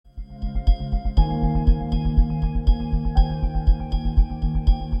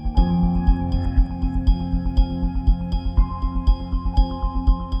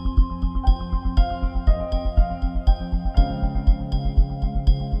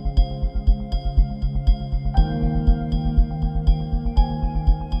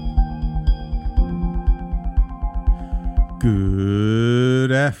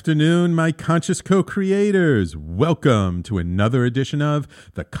Good afternoon, my conscious co-creators. Welcome to another edition of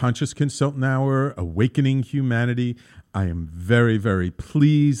the Conscious Consultant Hour, Awakening Humanity. I am very, very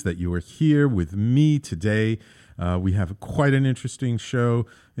pleased that you are here with me today. We have quite an interesting show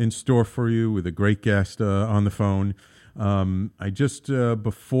in store for you with a great guest on the phone. I just,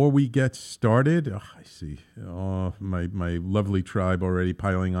 before we get started, I see my lovely tribe already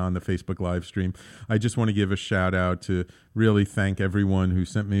piling on the Facebook live stream. I just want to give a shout out to really thank everyone who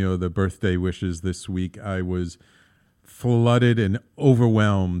sent me the birthday wishes this week. I was flooded and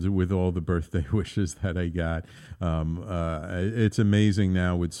overwhelmed with all the birthday wishes that I got. It's amazing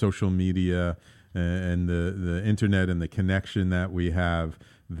now with social media and the internet and the connection that we have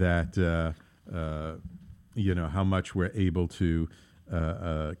that, you know, how much we're able to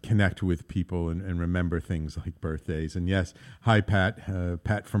connect with people and remember things like birthdays. And yes, hi, Pat.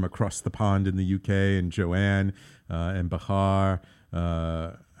 Pat from across the pond in the UK, and Joanne and Bahar.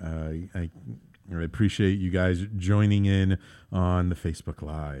 I appreciate you guys joining in on the Facebook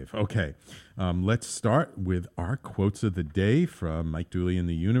Live. Okay, let's start with our quotes of the day from Mike Dooley in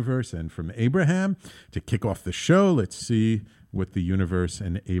the Universe and from Abraham. To kick off the show, let's see what the universe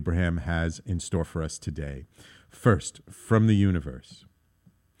and Abraham has in store for us today. First, from the universe.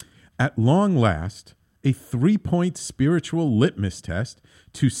 At long last, a 3-point spiritual litmus test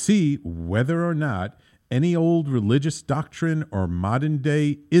to see whether or not any old religious doctrine or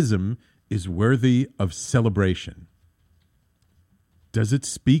modern-day ism is worthy of celebration. Does it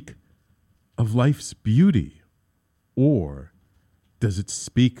speak of life's beauty, or does it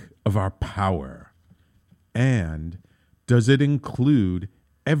speak of our power? And does it include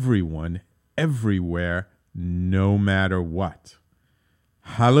everyone, everywhere, no matter what?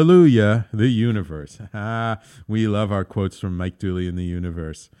 Hallelujah, the universe. We love our quotes from Mike Dooley in the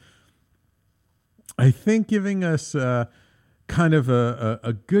Universe. I think giving us kind of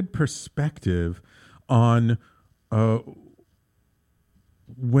a good perspective on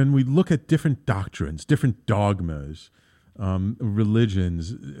when we look at different doctrines, different dogmas,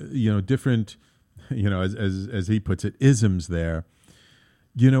 religions, different, as he puts it, isms there.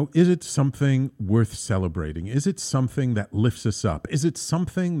 Is it something worth celebrating? Is it something that lifts us up? Is it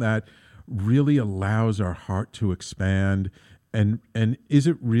something that really allows our heart to expand? And is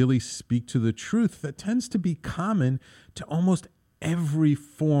it really speak to the truth that tends to be common to almost every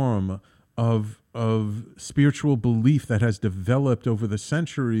form of spiritual belief that has developed over the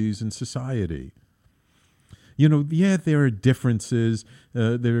centuries in society? There are differences.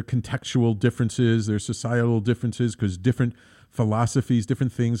 There are contextual differences. There are societal differences because different philosophies,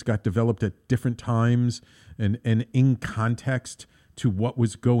 different things got developed at different times and in context to what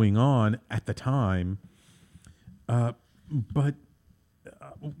was going on at the time. But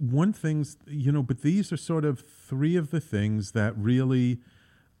one thing's, but these are sort of three of the things that really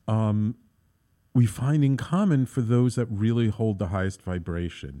we find in common for those that really hold the highest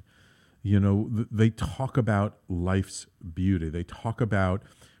vibration. They talk about life's beauty. They talk about,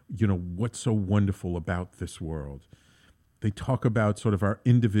 what's so wonderful about this world. They talk about sort of our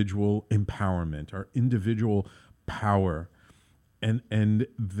individual empowerment, our individual power, and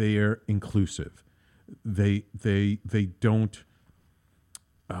they're inclusive. They don't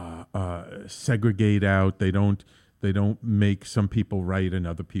segregate out. They don't make some people right and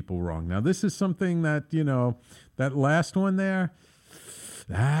other people wrong. Now, this is something that, that last one there,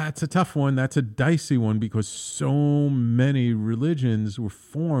 that's a tough one. That's a dicey one because so many religions were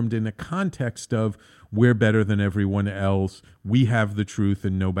formed in a context of we're better than everyone else. We have the truth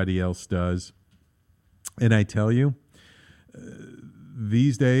and nobody else does. And I tell you,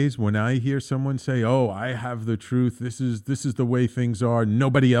 these days when I hear someone say, "Oh, I have the truth. This is the way things are.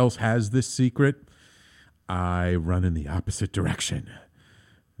 Nobody else has this secret," I run in the opposite direction.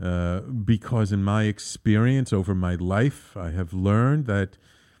 Because in my experience over my life, I have learned that,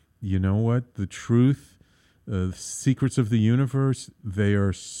 the truth, the secrets of the universe, they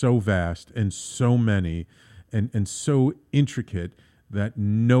are so vast and so many and so intricate that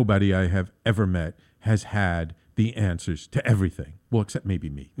nobody I have ever met has had the answers to everything. Well, except maybe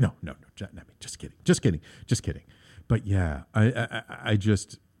me. No, not me. Just kidding. But yeah, I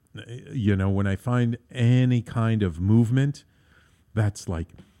just, when I find any kind of movement, that's like,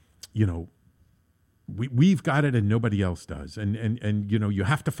 we've got it and nobody else does. And you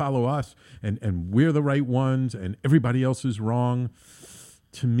have to follow us and we're the right ones and everybody else is wrong.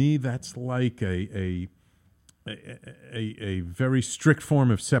 To me, that's like a very strict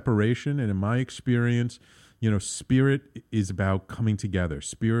form of separation. And in my experience, spirit is about coming together.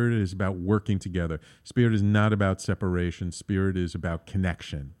 Spirit is about working together. Spirit is not about separation. Spirit is about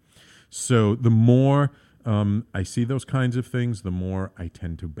connection. So the more I see those kinds of things, the more I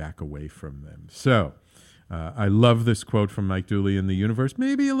tend to back away from them. So I love this quote from Mike Dooley in the universe.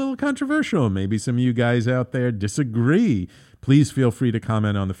 Maybe a little controversial. Maybe some of you guys out there disagree. Please feel free to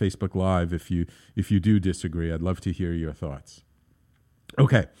comment on the Facebook Live if you do disagree. I'd love to hear your thoughts.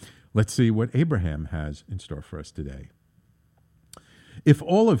 Okay, let's see what Abraham has in store for us today. If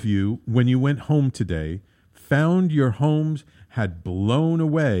all of you, when you went home today, found your homes had blown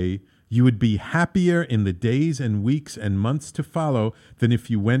away, you would be happier in the days and weeks and months to follow than if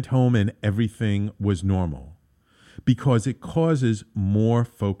you went home and everything was normal, because it causes more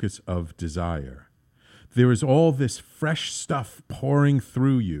focus of desire. There is all this fresh stuff pouring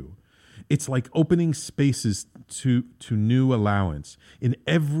through you. It's like opening spaces to new allowance. In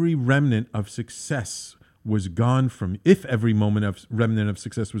every remnant of success was gone from, if every remnant of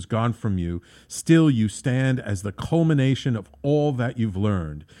success was gone from you, still you stand as the culmination of all that you've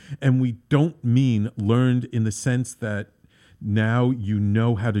learned. And we don't mean learned in the sense that now you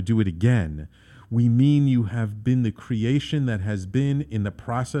know how to do it again. We mean you have been the creation that has been in the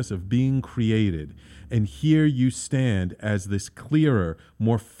process of being created. And here you stand as this clearer,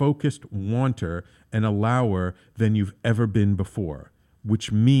 more focused wanter and allower than you've ever been before,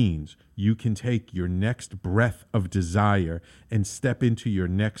 which means you can take your next breath of desire and step into your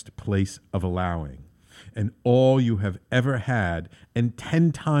next place of allowing. And all you have ever had, and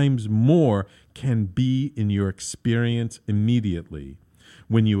 10 times more, can be in your experience immediately,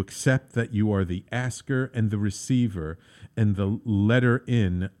 when you accept that you are the asker and the receiver and the letter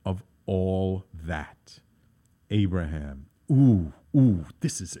in of all that. Abraham. Ooh,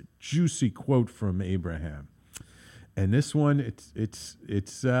 this is a juicy quote from Abraham. And this one, it's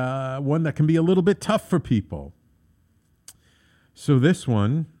one that can be a little bit tough for people. So this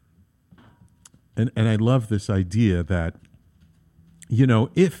one, and I love this idea that,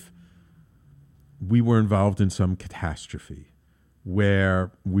 if we were involved in some catastrophe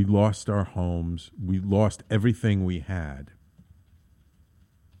where we lost our homes, we lost everything we had,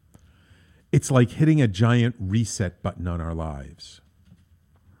 it's like hitting a giant reset button on our lives.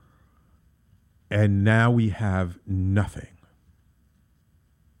 And now we have nothing.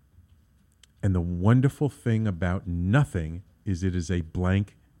 And the wonderful thing about nothing is it is a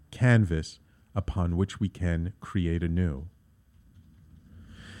blank canvas upon which we can create anew.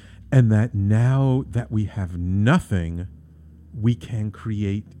 And that now that we have nothing, we can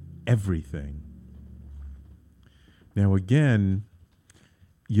create everything. Now again,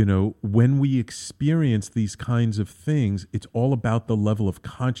 when we experience these kinds of things, it's all about the level of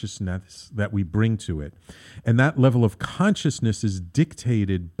consciousness that we bring to it. And that level of consciousness is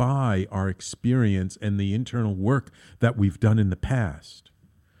dictated by our experience and the internal work that we've done in the past.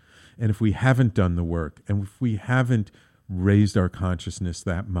 And if we haven't done the work, and if we haven't raised our consciousness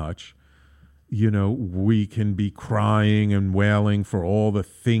that much, we can be crying and wailing for all the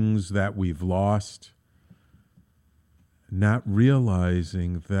things that we've lost, not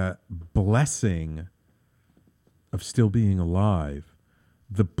realizing that blessing of still being alive,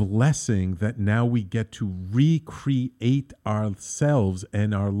 the blessing that now we get to recreate ourselves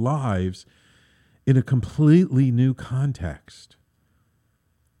and our lives in a completely new context,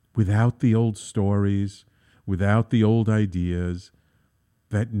 without the old stories, without the old ideas,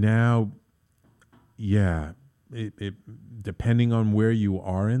 that now, it depending on where you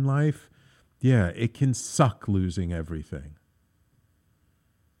are in life, it can suck losing everything.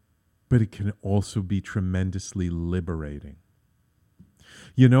 But it can also be tremendously liberating.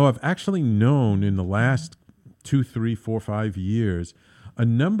 I've actually known in the last 2, 3, 4, 5 years, a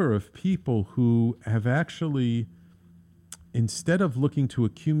number of people who have actually, instead of looking to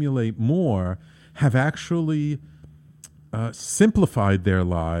accumulate more, have actually simplified their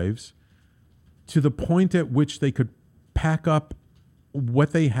lives to the point at which they could pack up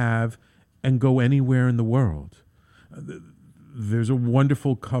what they have and go anywhere in the world. There's a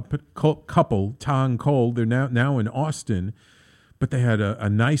wonderful couple, Ta and Cole. They're now in Austin, but they had a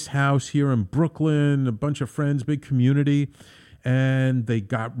nice house here in Brooklyn, a bunch of friends, big community, and they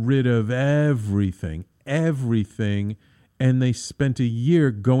got rid of everything, and they spent a year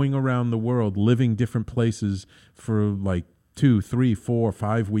going around the world, living different places for like 2, 3, 4,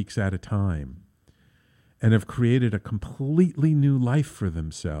 5 weeks at a time, and have created a completely new life for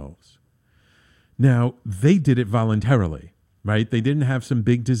themselves. Now, they did it voluntarily, right? They didn't have some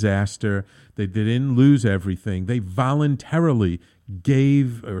big disaster. They didn't lose everything. They voluntarily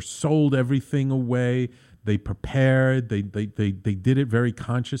gave or sold everything away. They prepared. They did it very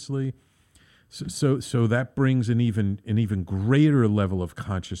consciously. So that brings an even greater level of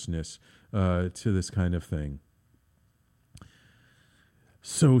consciousness to this kind of thing.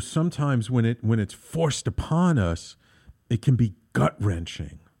 So sometimes when it's forced upon us, it can be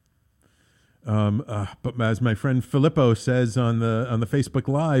gut-wrenching. But as my friend Filippo says on the Facebook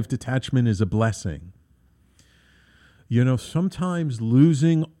Live, detachment is a blessing. You know, sometimes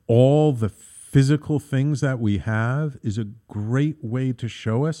losing all the physical things that we have is a great way to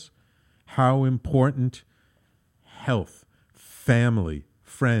show us how important health, family,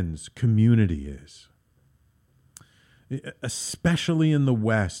 friends, community is. Especially in the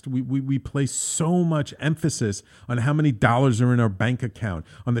West, we place so much emphasis on how many dollars are in our bank account,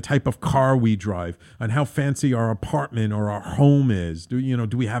 on the type of car we drive, on how fancy our apartment or our home is. Do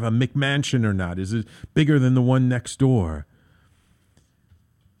we have a McMansion or not? Is it bigger than the one next door?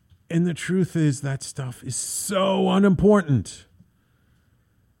 And the truth is that stuff is so unimportant.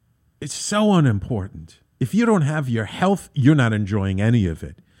 It's so unimportant. If you don't have your health, you're not enjoying any of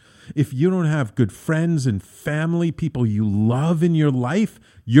it. If you don't have good friends and family, people you love in your life,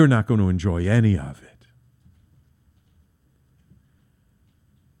 you're not going to enjoy any of it.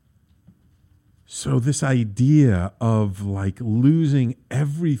 So this idea of like losing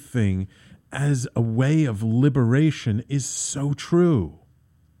everything as a way of liberation is so true.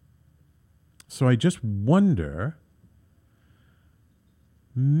 So I just wonder,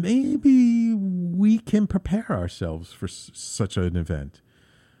 maybe we can prepare ourselves for such an event.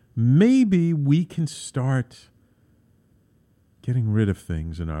 Maybe we can start getting rid of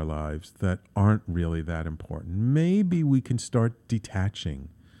things in our lives that aren't really that important. Maybe we can start detaching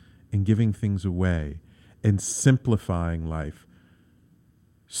and giving things away and simplifying life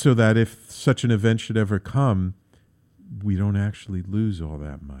so that if such an event should ever come, we don't actually lose all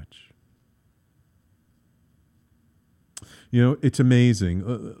that much. You know, it's amazing.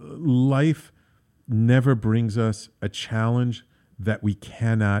 Life never brings us a challenge that we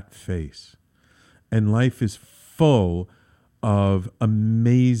cannot face. And life is full of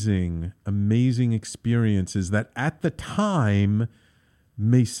amazing, amazing experiences that at the time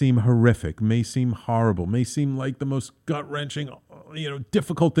may seem horrific, may seem horrible, may seem like the most gut-wrenching,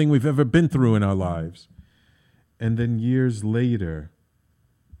 difficult thing we've ever been through in our lives. And then years later,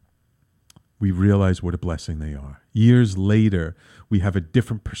 we realize what a blessing they are. Years later, we have a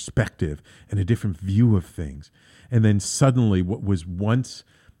different perspective and a different view of things. And then suddenly, what was once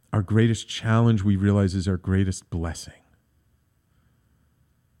our greatest challenge, we realize is our greatest blessing.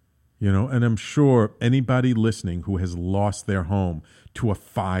 And I'm sure anybody listening who has lost their home to a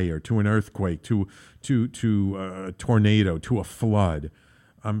fire, to an earthquake, to a tornado, to a flood,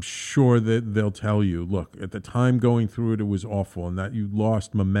 I'm sure that they'll tell you, look, at the time going through it was awful, and that you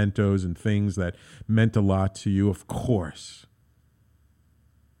lost mementos and things that meant a lot to you, of course.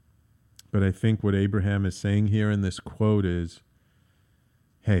 But I think what Abraham is saying here in this quote is,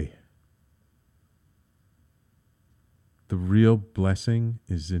 hey, the real blessing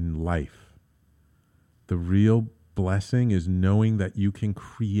is in life. The real blessing is knowing that you can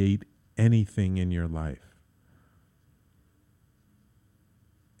create anything in your life.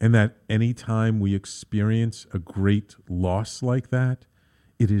 And that anytime we experience a great loss like that,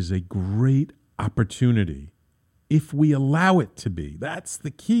 it is a great opportunity if we allow it to be. That's the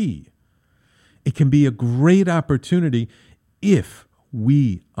key. It can be a great opportunity if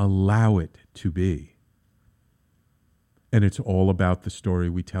we allow it to be. And it's all about the story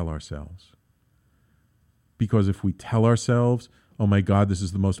we tell ourselves. Because if we tell ourselves, oh my God, this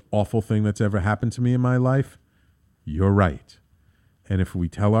is the most awful thing that's ever happened to me in my life, you're right. And if we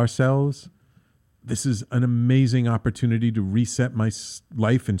tell ourselves, this is an amazing opportunity to reset my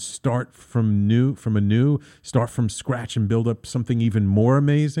life and start from anew, start from scratch and build up something even more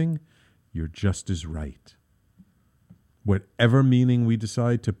amazing, you're just as right. Whatever meaning we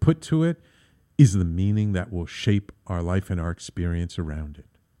decide to put to it is the meaning that will shape our life and our experience around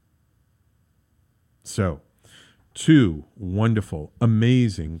it. So, 2 wonderful,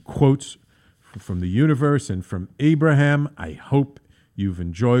 amazing quotes from the universe and from Abraham. I hope you've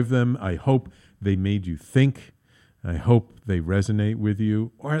enjoyed them. I hope they made you think. I hope they resonate with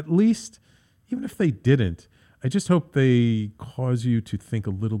you, or at least, even if they didn't, I just hope they cause you to think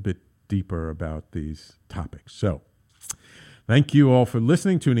a little bit deeper about these topics. So, thank you all for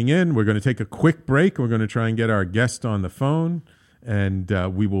listening, tuning in. We're going to take a quick break. We're going to try and get our guest on the phone, and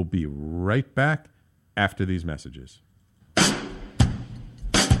we will be right back after these messages.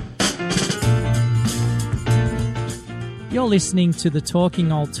 You're listening to the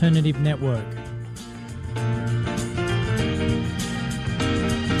Talking Alternative Network.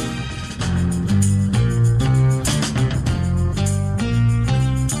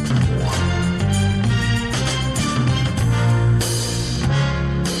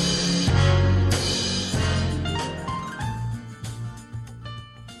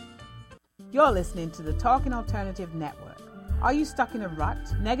 You're listening to the Talking Alternative Network. Are you stuck in a rut?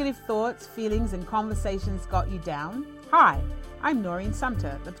 Negative thoughts, feelings, and conversations got you down? Hi, I'm Norma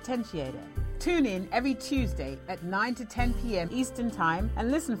Sumter, the Potentiator. Tune in every Tuesday at 9 to 10 p.m. Eastern Time and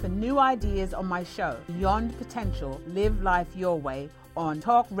listen for new ideas on my show, Beyond Potential, Live Life Your Way, on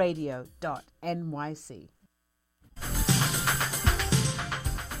talkradio.nyc.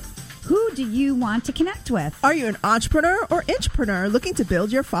 Who do you want to connect with? Are you an entrepreneur or intrapreneur looking to build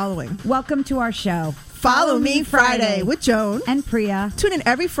your following? Welcome to our show. Follow Me Friday with Joan and Priya. Tune in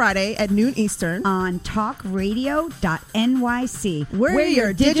every Friday at noon Eastern on talkradio.nyc. We're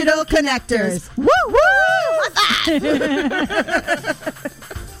your digital connectors. Woo woo!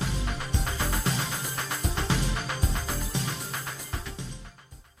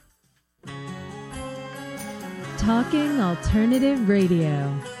 Talking Alternative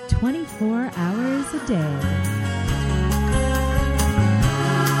Radio, 24 hours a day.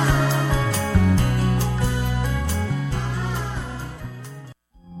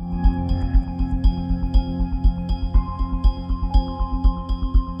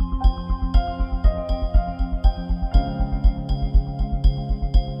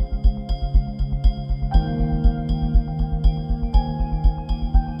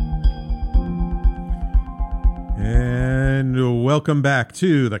 Welcome back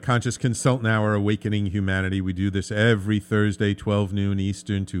to the Conscious Consultant Hour, Awakening Humanity. We do this every Thursday, 12 noon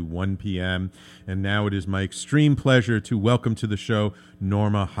Eastern to 1 p.m. And now it is my extreme pleasure to welcome to the show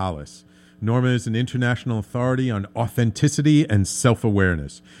Norma Hollis. Norma is an international authority on authenticity and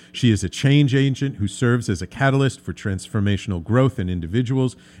self-awareness. She is a change agent who serves as a catalyst for transformational growth in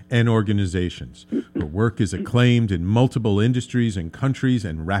individuals and organizations. Her work is acclaimed in multiple industries and countries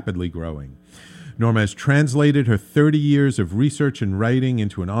and rapidly growing. Norma has translated her 30 years of research and writing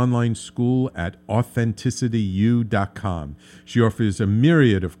into an online school at authenticityu.com. She offers a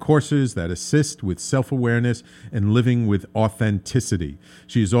myriad of courses that assist with self-awareness and living with authenticity.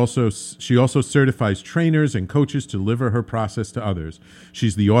 She also certifies trainers and coaches to deliver her process to others.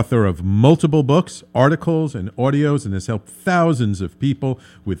 She's the author of multiple books, articles, and audios, and has helped thousands of people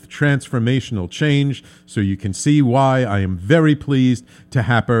with transformational change. So you can see why I am very pleased to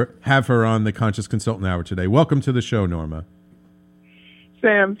have her on the Conscious Consultant Hour today. Welcome to the show, Norma.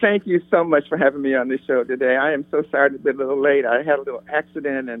 Sam, thank you so much for having me on this show today. I am so sorry to be a little late. I had a little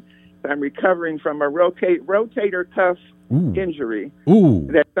accident, and I'm recovering from a rotator cuff injury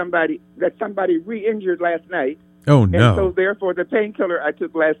that somebody re-injured last night. Oh, no. And so, therefore, the painkiller I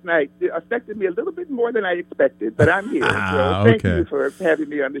took last night affected me a little bit more than I expected, but I'm here. So thank you for having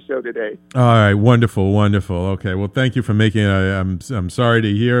me on the show today. All right. Wonderful. Wonderful. Okay. Well, thank you for making it. I'm sorry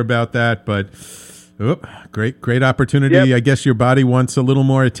to hear about that, but great opportunity. Yep. I guess your body wants a little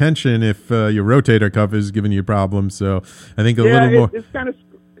more attention if your rotator cuff is giving you problems. So I think a little more. It's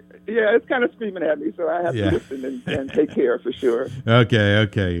kind of screaming at me, so I have to listen and take care for sure.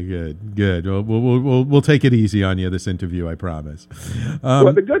 Okay, good. Well, we'll take it easy on you this interview, I promise.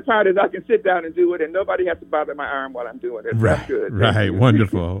 Well, the good part is I can sit down and do it, and nobody has to bother my arm while I'm doing it. Right, that's good. Right,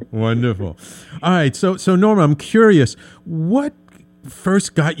 wonderful. All right, so Norma, I'm curious, what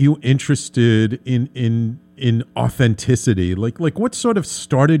first got you interested in authenticity? Like what sort of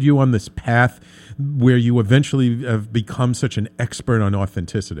started you on this path where you eventually have become such an expert on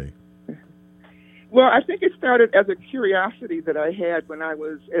authenticity? Well, I think it started as a curiosity that I had when I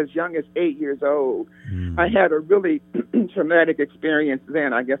was as young as 8 years old. I had a really traumatic experience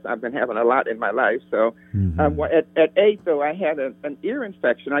then. I guess I've been having a lot in my life. So at 8, though, I had an ear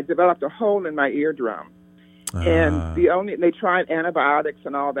infection. I developed a hole in my eardrum. And they tried antibiotics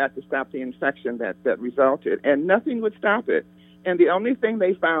and all that to stop the infection that resulted, and nothing would stop it. And the only thing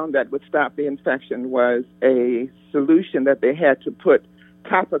they found that would stop the infection was a solution that they had to put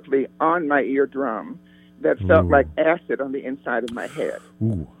topically on my eardrum that felt like acid on the inside of my head.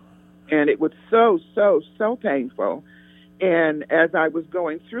 Ooh. And it was so painful. And as I was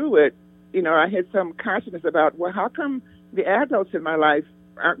going through it, I had some consciousness about, well, how come the adults in my life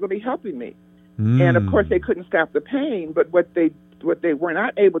aren't really helping me? And of course, they couldn't stop the pain, but what they were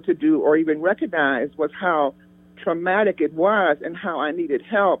not able to do or even recognize was how traumatic it was and how I needed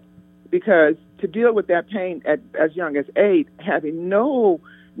help. Because to deal with that pain as young as 8, having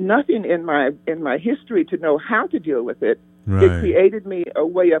nothing in my history to know how to deal with it, it created me a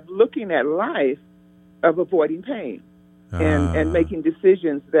way of looking at life of avoiding pain and making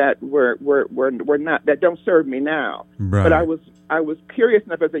decisions that were not, that don't serve me now. Right. But I was curious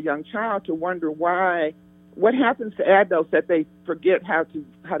enough as a young child to wonder what happens to adults that they forget how to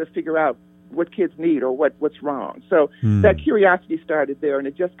figure out what kids need or what's wrong. So that curiosity started there, and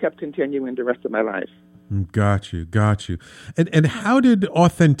it just kept continuing the rest of my life. Got you. And how did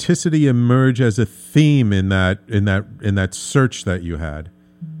authenticity emerge as a theme in that search that you had?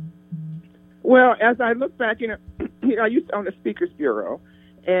 Well, as I look back, I used to own a speakers bureau,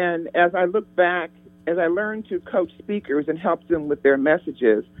 and as I look back, as I learned to coach speakers and help them with their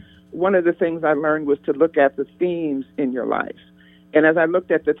messages, one of the things I learned was to look at the themes in your life. And as I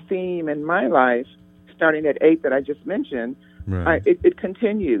looked at the theme in my life, starting at 8 that I just mentioned, Right. It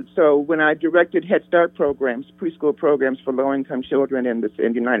continued. So when I directed Head Start programs, preschool programs for low-income children in the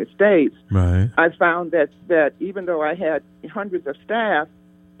United States, Right. I found that even though I had hundreds of staff,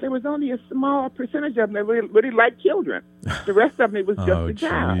 there was only a small percentage of them that really liked children. The rest of them, it was just a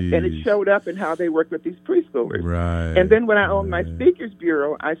job. And it showed up in how they worked with these preschoolers. Right. And then when I owned my speakers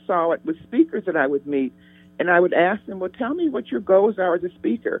bureau, I saw it with speakers that I would meet, and I would ask them, well, tell me what your goals are as a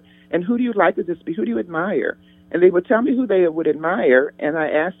speaker, and who do you like as a speaker, who do you admire? And they would tell me who they would admire, and I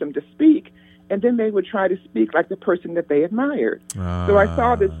asked them to speak, and then they would try to speak like the person that they admired. So I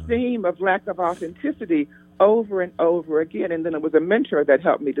saw this theme of lack of authenticity over and over again, and then it was a mentor that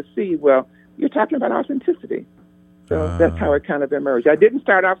helped me to see, well, you're talking about authenticity. So that's how it kind of emerged. I didn't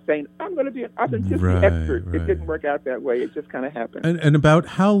start off saying, I'm going to be an authenticity expert. It didn't work out that way. It just kind of happened. And about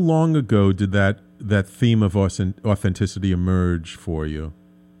how long ago did that theme of authenticity emerge for you?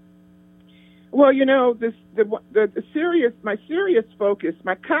 Well, my serious focus,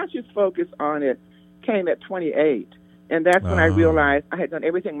 my conscious focus on it came at 28. And that's when I realized I had done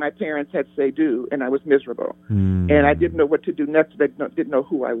everything my parents had said do, and I was miserable. And I didn't know what to do next. I didn't know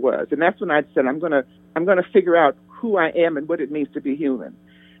who I was. And that's when I said, I'm gonna figure out who I am and what it means to be human.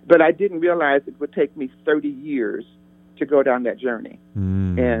 But I didn't realize it would take me 30 years to go down that journey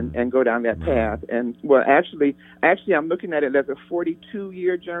and go down that path. And well, actually, I'm looking at it as a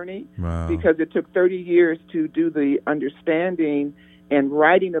 42-year journey because it took 30 years to do the understanding and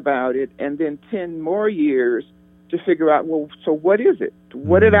writing about it, and then 10 more years to figure out, well, so what is it?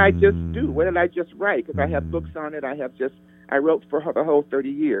 What did I just do? What did I just write? Because I have books on it. I wrote for the whole 30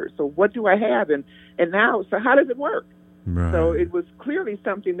 years. So what do I have? And now, so how does it work? Right. So it was clearly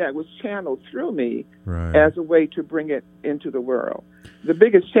something that was channeled through me Right. as a way to bring it into the world. The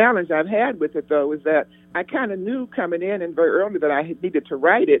biggest challenge I've had with it, though, is that I kind of knew coming in and very early that I needed to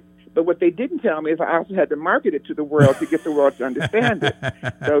write it, but what they didn't tell me is I also had to market it to the world to get the world to understand it.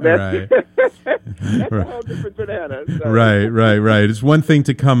 So that's, that's a whole different banana. So. Right. It's one thing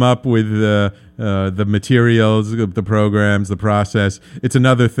to come up with the materials, the programs, the process. It's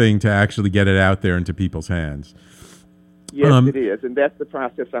another thing to actually get it out there into people's hands. Yes, it is, and that's the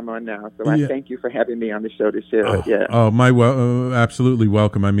process I'm on now. So I thank you for having me on the show to share it. Yeah. Absolutely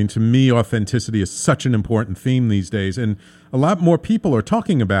welcome. I mean, to me, authenticity is such an important theme these days, and a lot more people are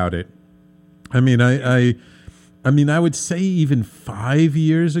talking about it. I mean, I would say even 5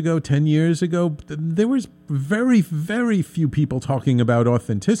 years ago, 10 years ago, there was very, very few people talking about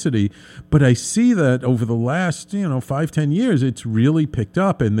authenticity. But I see that over the last, 5-10 years, it's really picked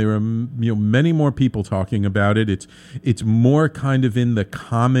up, and there are, many more people talking about it. It's more kind of in the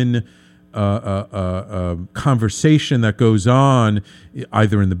common conversation that goes on,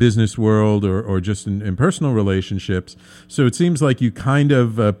 either in the business world or just in personal relationships. So it seems like you kind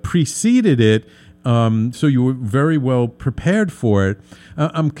of preceded it. So you were very well prepared for it.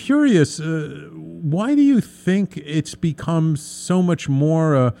 I'm curious, why do you think it's become so much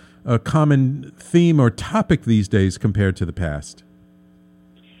more a common theme or topic these days compared to the past?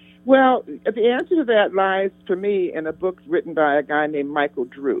 Well, the answer to that lies, for me, in a book written by a guy named Michael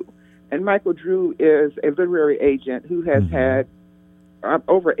Drew. And Michael Drew is a literary agent who has had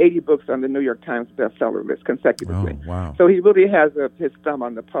over 80 books on the New York Times bestseller list consecutively. Oh, wow. So he really has his thumb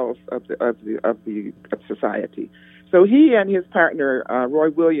on the pulse of society. So he and his partner,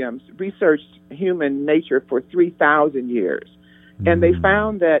 Roy Williams, researched human nature for 3,000 years. And they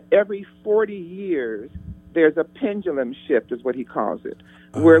found that every 40 years, there's a pendulum shift, is what he calls it,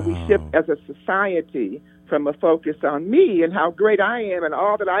 where we shift as a society from a focus on me and how great I am and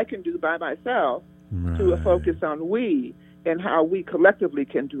all that I can do by myself to a focus on we and how we collectively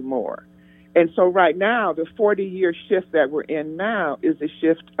can do more. And so right now, the 40-year shift that we're in now is the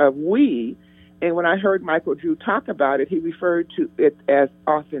shift of we. And when I heard Michael Drew talk about it, he referred to it as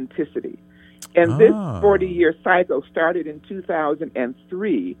authenticity. And this 40-year cycle started in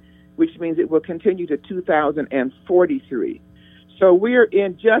 2003, which means it will continue to 2043. So we're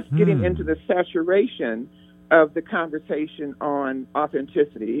getting into the saturation of the conversation on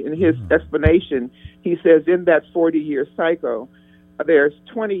authenticity. In his explanation, he says in that 40-year cycle, there's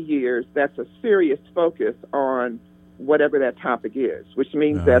 20 years that's a serious focus on whatever that topic is, which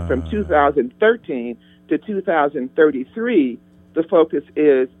means that from 2013 to 2033, the focus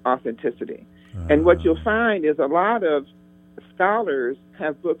is authenticity. And what you'll find is a lot of scholars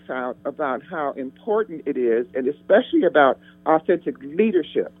have books out about how important it is, and especially about authentic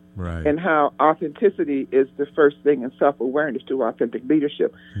leadership, Right. and how authenticity is the first thing in self-awareness to authentic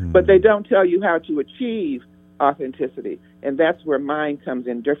leadership. But they don't tell you how to achieve authenticity, and that's where mine comes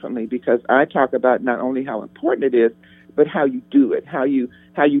in differently, because I talk about not only how important it is, but how you do it, how you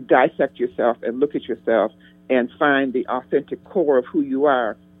dissect yourself and look at yourself and find the authentic core of who you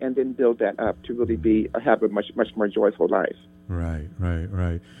are, and then build that up to really have a much more joyful life. Right.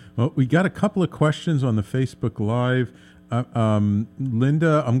 Well, we got a couple of questions on the Facebook Live.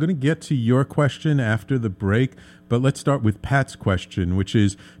 Linda, I'm going to get to your question after the break, but let's start with Pat's question, which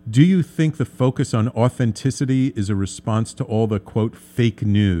is, do you think the focus on authenticity is a response to all the, quote, fake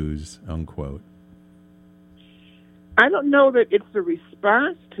news, unquote? I don't know that it's a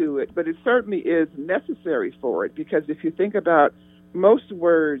response to it, but it certainly is necessary for it, because if you think about most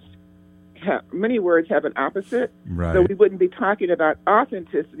words, many words have an opposite. Right. So we wouldn't be talking about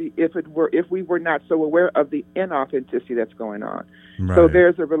authenticity if we were not so aware of the inauthenticity that's going on. Right. So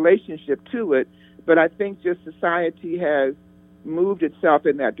there's a relationship to it, but I think just society has moved itself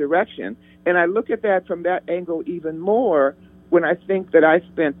in that direction. And I look at that from that angle even more when I think that I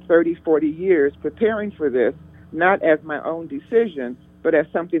spent 30, 40 years preparing for this, not as my own decision, but as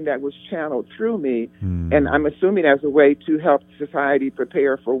something that was channeled through me, and I'm assuming as a way to help society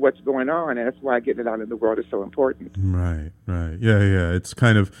prepare for what's going on, and that's why getting it out in the world is so important. Right. Yeah. It's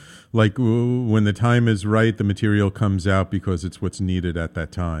kind of like when the time is right, the material comes out because it's what's needed at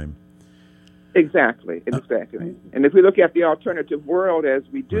that time. Exactly. And if we look at the alternative world as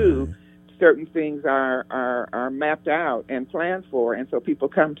we do, certain things are mapped out and planned for, and so people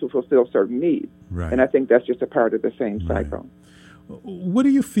come to fulfill certain needs. Right. And I think that's just a part of the same cycle. What do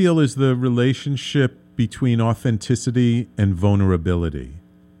you feel is the relationship between authenticity and vulnerability?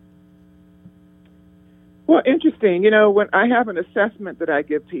 Well, interesting. When I have an assessment that I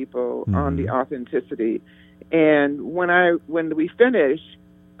give people on the authenticity, and when we finish,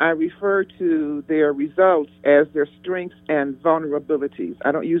 I refer to their results as their strengths and vulnerabilities.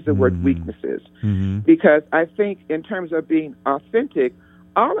 I don't use the word weaknesses, because I think in terms of being authentic,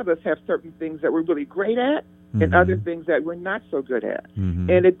 all of us have certain things that we're really great at, and other things that we're not so good at,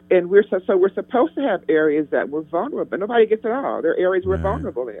 and we're supposed to have areas that we're vulnerable. Nobody gets it all. There are areas we're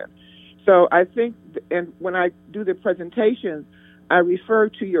vulnerable in. So I think, and when I do the presentations, I refer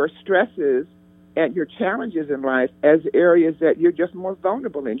to your stresses and your challenges in life as areas that you're just more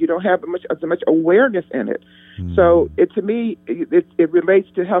vulnerable in. You don't have as much awareness in it. So to me, it relates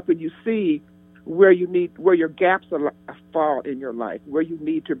to helping you see where your gaps fall in your life, where you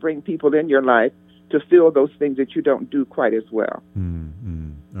need to bring people in your life to fill those things that you don't do quite as well.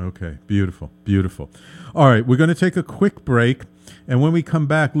 Okay, beautiful. All right, we're going to take a quick break. And when we come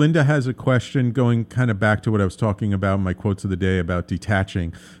back, Linda has a question going kind of back to what I was talking about, my quotes of the day about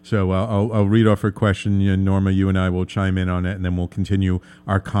detaching. So I'll read off her question. And Norma, you and I will chime in on it, and then we'll continue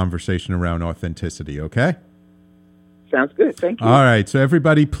our conversation around authenticity, okay? Sounds good. Thank you. All right. So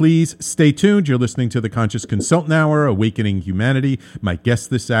everybody, please stay tuned. You're listening to the Conscious Consultant Hour, Awakening Humanity. My guest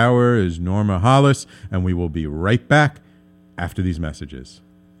this hour is Norma Hollis, and we will be right back after these messages.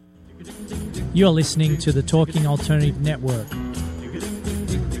 You're listening to the Talking Alternative Network.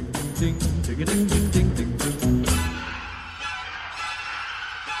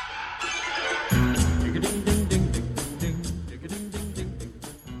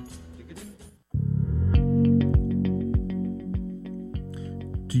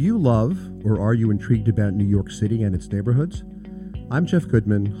 Do you love or are you intrigued about New York City and its neighborhoods? I'm Jeff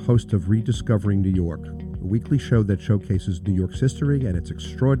Goodman, host of Rediscovering New York, a weekly show that showcases New York's history and its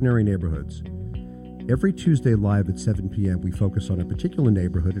extraordinary neighborhoods. Every Tuesday live at 7 p.m., we focus on a particular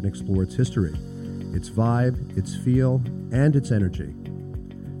neighborhood and explore its history, its vibe, its feel, and its energy.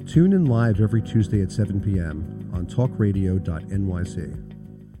 Tune in live every Tuesday at 7 p.m. on talkradio.nyc.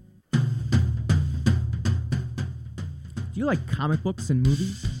 Do you like comic books and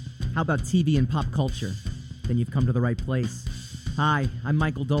movies? How about TV and pop culture? Then you've come to the right place. Hi, I'm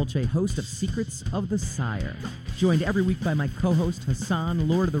Michael Dolce, host of Secrets of the Sire. Joined every week by my co-host Hassan,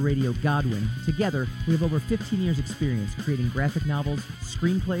 Lord of the Radio Godwin. Together, we have over 15 years' experience creating graphic novels,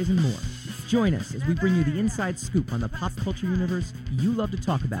 screenplays, and more. Join us as we bring you the inside scoop on the pop culture universe you love to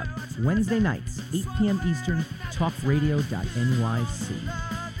talk about. Wednesday nights, 8 p.m. Eastern, talkradio.nyc.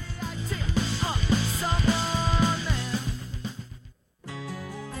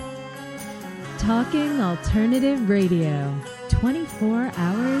 Talking Alternative Radio, 24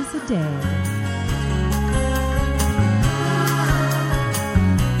 hours a day.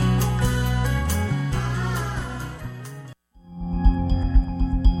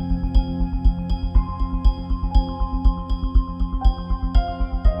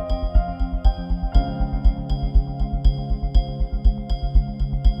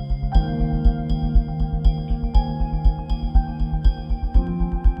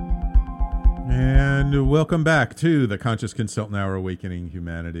 And welcome back to the Conscious Consultant Hour, Awakening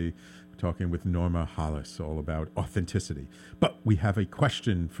Humanity. We're talking with Norma Hollis, all about authenticity. But we have a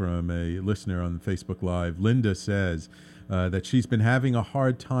question from a listener on Facebook Live. Linda says that she's been having a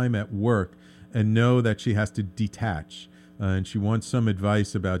hard time at work and know that she has to detach. And she wants some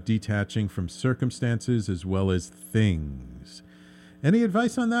advice about detaching from circumstances as well as things. Any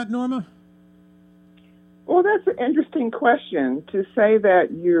advice on that, Norma? Well, that's an interesting question. To say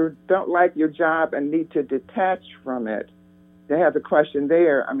that you don't like your job and need to detach from it, to have the question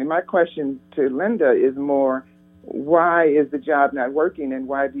there. I mean, my question to Linda is more, why is the job not working and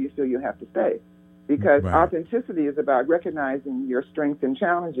why do you feel you have to stay? Because authenticity is about recognizing your strengths and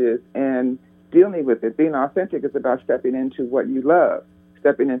challenges and dealing with it. Being authentic is about stepping into what you love,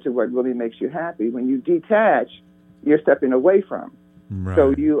 stepping into what really makes you happy. When you detach, you're stepping away from. Right. So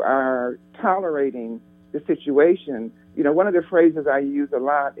you are tolerating the situation. You know, one of the phrases I use a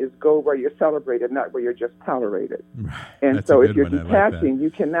lot is go where you're celebrated, not where you're just tolerated. Right. And That's so a if good you're one. detaching, you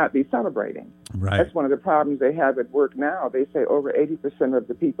cannot be celebrating. Right. That's one of the problems they have at work now. They say over 80% of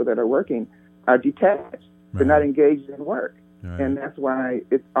the people that are working are detached. They're not engaged in work. Right. And that's why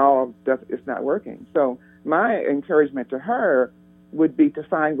it's not working. So my encouragement to her would be to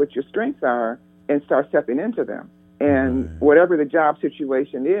find what your strengths are and start stepping into them. And whatever the job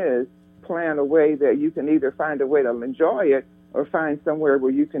situation is, plan a way that you can either find a way to enjoy it or find somewhere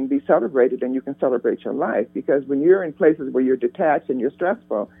where you can be celebrated and you can celebrate your life. Because when you're in places where you're detached and you're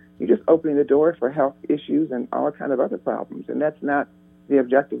stressful, you're just opening the door for health issues and all kind of other problems. And that's not the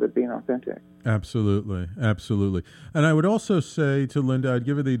objective of being authentic. Absolutely. Absolutely. And I would also say to Linda, I'd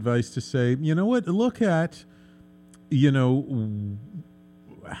give her the advice to say, you know what, look at,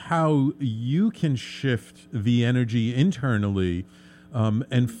 how you can shift the energy internally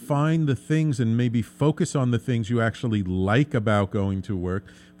and find the things and maybe focus on the things you actually like about going to work,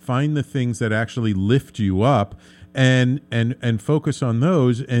 find the things that actually lift you up and focus on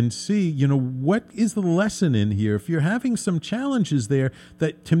those and see, what is the lesson in here? If you're having some challenges there,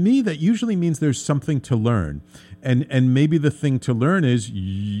 that to me, that usually means there's something to learn. And maybe the thing to learn is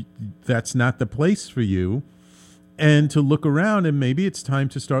that's not the place for you. And to look around, and maybe it's time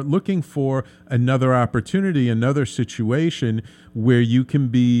to start looking for another opportunity, another situation where you can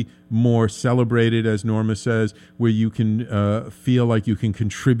be more celebrated, as Norma says, where you can feel like you can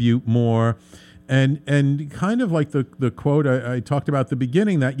contribute more. And kind of like the quote I talked about at the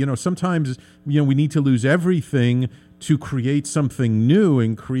beginning, that, sometimes, we need to lose everything to create something new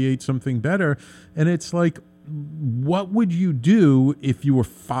and create something better. And it's like, what would you do if you were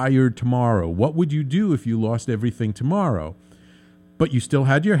fired tomorrow? What would you do if you lost everything tomorrow? But you still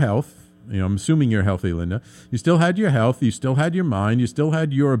had your health. I'm assuming you're healthy, Linda. You still had your health. You still had your mind. You still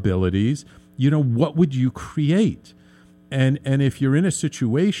had your abilities. What would you create? And if you're in a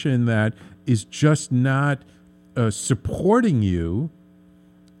situation that is just not supporting you,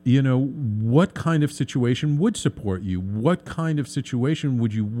 what kind of situation would support you? What kind of situation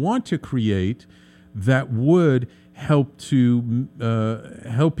would you want to create that would help you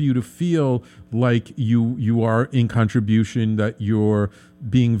to feel like you are in contribution, that you're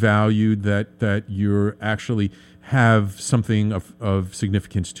being valued, that you're actually have something of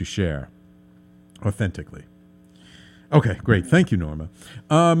significance to share authentically? Okay, great. Thank you, Norma.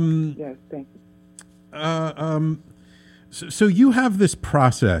 Yes, thank you. So you have this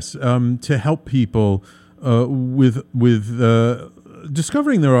process to help people with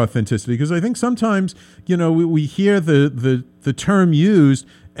discovering their authenticity, because I think sometimes, we hear the term used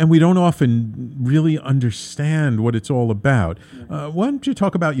and we don't often really understand what it's all about. Why don't you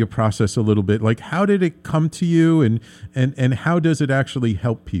talk about your process a little bit? Like, how did it come to you, and how does it actually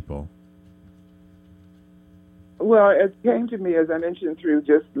help people? Well, it came to me, as I mentioned, through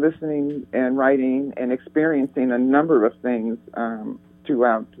just listening and writing and experiencing a number of things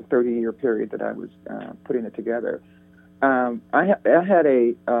throughout the 30-year period that I was putting it together. I had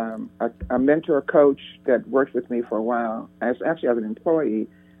a mentor coach that worked with me for a while. I was actually as an employee,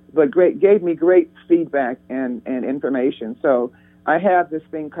 but gave me great feedback and information. So I have this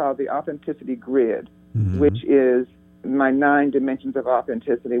thing called the Authenticity Grid, which is my 9 dimensions of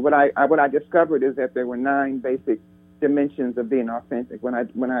authenticity. What I discovered is that there were 9 basic dimensions of being authentic. When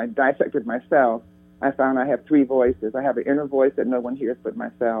I dissected myself, I found I have 3 voices. I have an inner voice that no one hears but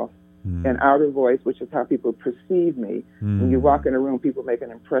myself. An outer voice, which is how people perceive me. When you walk in a room, people make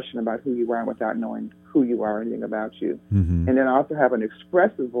an impression about who you are without knowing who you are or anything about you. And then I also have an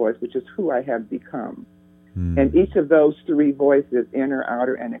expressive voice, which is who I have become. And each of those 3 voices, inner,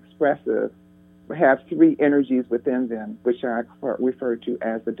 outer, and expressive, have 3 energies within them, which I refer to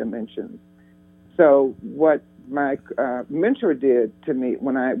as the dimensions. So what my mentor did to me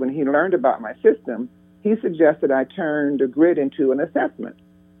when he learned about my system he suggested I turn the grid into an assessment,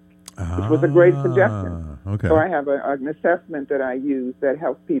 which was a great suggestion. Okay. So I have an assessment that I use that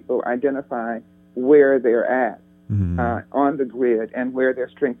helps people identify where they're at on the grid and where their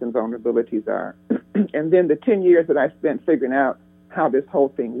strengths and vulnerabilities are. And then the 10 years that I spent figuring out how this whole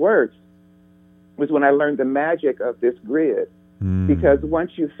thing works was when I learned the magic of this grid. Because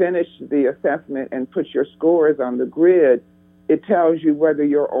once you finish the assessment and put your scores on the grid, it tells you whether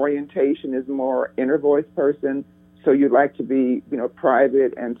your orientation is more inner voice person, so you like to be,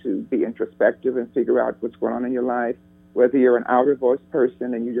 private and to be introspective and figure out what's going on in your life, whether you're an outer voice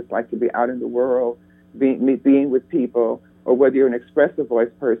person and you just like to be out in the world, being with people, or whether you're an expressive voice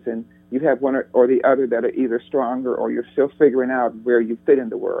person, you have one or the other that are either stronger or you're still figuring out where you fit in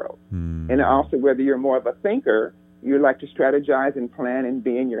the world. And also whether you're more of a thinker, you like to strategize and plan and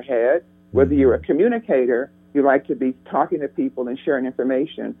be in your head, whether you're a communicator, you like to be talking to people and sharing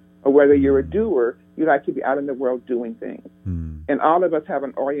information, or whether you're a doer, you like to be out in the world doing things. And all of us have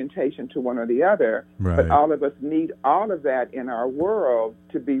an orientation to one or the other, but all of us need all of that in our world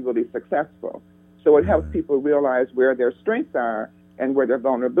to be really successful. So it helps people realize where their strengths are and where their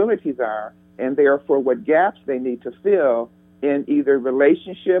vulnerabilities are, and therefore what gaps they need to fill in either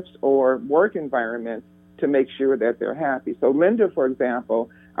relationships or work environments to make sure that they're happy. So Linda, for example,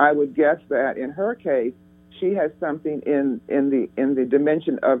 I would guess that in her case, she has something in the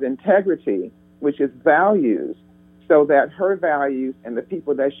dimension of integrity, which is values, so that her values and the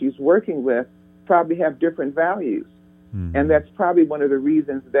people that she's working with probably have different values. And that's probably one of the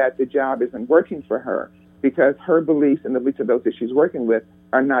reasons that the job isn't working for her, because her beliefs and the beliefs of those that she's working with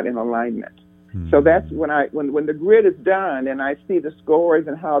are not in alignment. So that's when the grid is done and I see the scores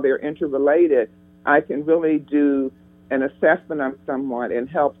and how they're interrelated, I can really do an assessment on someone and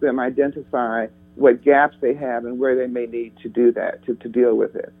help them identify what gaps they have and where they may need to do that, to deal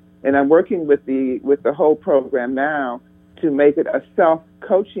with it. And I'm working with the whole program now to make it a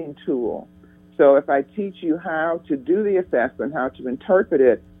self-coaching tool. So if I teach you how to do the assessment, how to interpret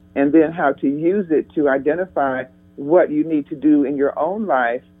it, and then how to use it to identify what you need to do in your own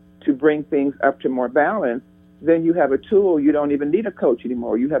life to bring things up to more balance, then you have a tool. You don't even need a coach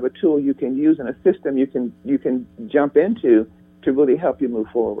anymore. You have a tool you can use and a system you can jump into to really help you move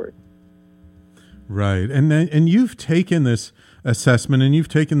forward. Right. And you've taken this assessment and you've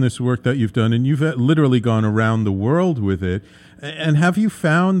taken this work that you've done and you've literally gone around the world with it. And have you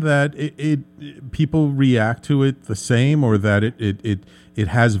found that people react to it the same, or that it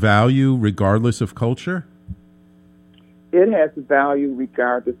has value regardless of culture? It has value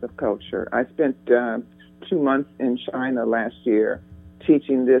regardless of culture. I spent 2 months in China last year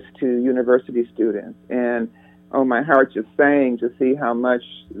teaching this to university students, and my heart just sang to see how much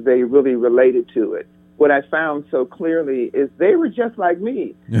they really related to it. What I found so clearly is they were just like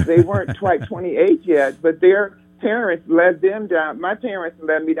me. They weren't quite 28 yet, but their parents led them down. My parents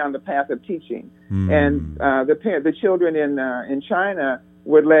led me down the path of teaching, and the children in China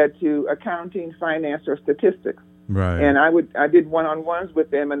were led to accounting, finance, or statistics. Right. And I did one-on-ones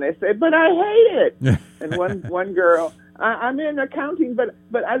with them, and they said, "But I hate it." And one girl, I'm in accounting, but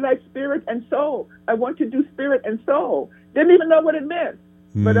I like spirit and soul. I want to do spirit and soul. Didn't even know what it meant,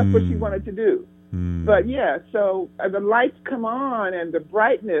 but that's what she wanted to do. But yeah, so the lights come on and the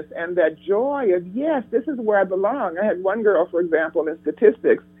brightness and that joy of, yes, this is where I belong. I had one girl, for example, in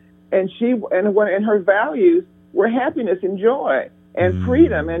statistics, and her values were happiness and joy and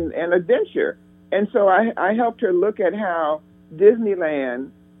freedom and adventure. And so I helped her look at how Disneyland,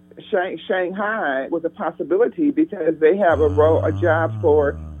 Shanghai was a possibility, because they have a job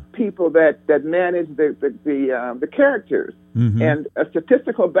for people that manage the characters. And a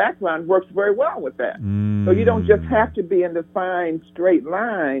statistical background works very well with that. So you don't just have to be in the fine, straight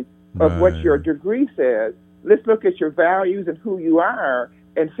line of what your degree says. Let's look at your values and who you are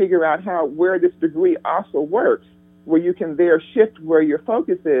and figure out where this degree also works, where you can there shift where your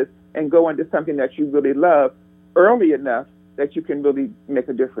focus is and go into something that you really love early enough that you can really make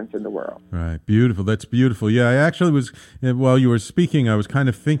a difference in the world. Right. Beautiful. That's beautiful. Yeah, I actually was, while you were speaking, I was kind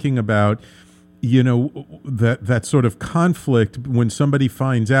of thinking about, that sort of conflict when somebody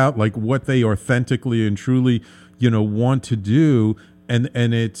finds out like what they authentically and truly, want to do. And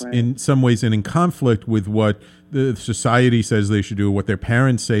it's in some ways in conflict with what the society says they should do, what their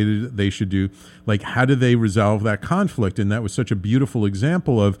parents say they should do. Like, how do they resolve that conflict? And that was such a beautiful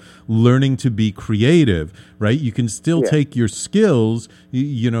example of learning to be creative, right? You can still take your skills,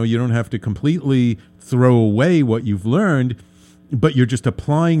 you don't have to completely throw away what you've learned, but you're just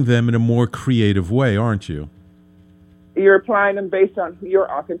applying them in a more creative way, aren't you? You're applying them based on your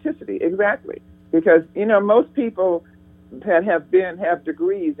authenticity, exactly. Because, most people that have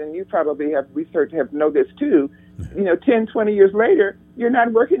degrees, and you probably have researched, know this too, 10, 20 years later, you're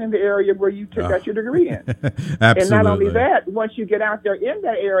not working in the area where you got your degree in. Absolutely. And not only that, once you get out there in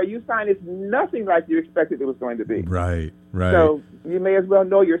that area, you find it's nothing like you expected it was going to be. Right. So you may as well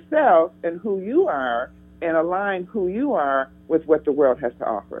know yourself and who you are and align who you are with what the world has to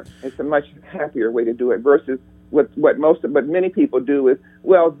offer. It's a much happier way to do it versus what many people do is,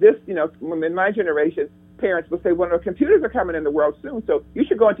 well, this, in my generation, parents will say, well, no, computers are coming in the world soon, so you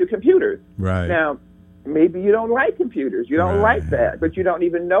should go into computers. Right. Now, maybe you don't like computers. You don't like that, but you don't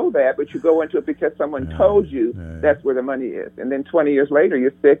even know that, but you go into it because someone told you that's where the money is. And then 20 years later,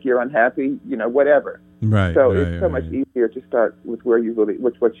 you're sick, you're unhappy, whatever. Right. So it's so much easier to start with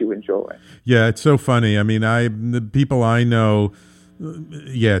with what you enjoy. Yeah, it's so funny. I mean, the people I know,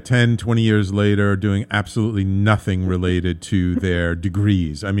 10, 20 years later, are doing absolutely nothing related to their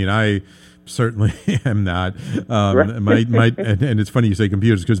degrees. I mean, I certainly am not. And it's funny you say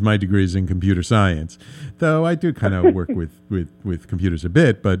computers because my degree is in computer science, though I do kind of work with computers a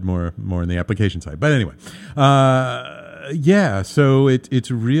bit, but more on the application side. But anyway, so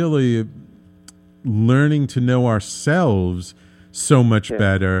it's really learning to know ourselves so much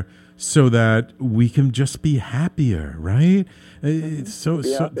better so that we can just be happier, right? It's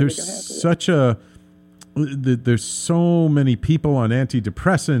there's so many people on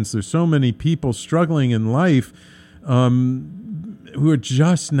antidepressants. There's so many people struggling in life who are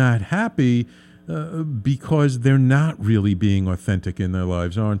just not happy because they're not really being authentic in their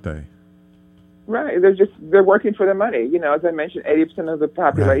lives, aren't they? Right. They're working for the money. As I mentioned, 80% of the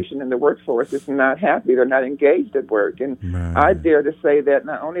population in the workforce is not happy. They're not engaged at work. And I dare to say that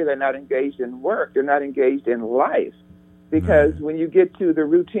not only they're not engaged in work, they're not engaged in life. Because when you get to the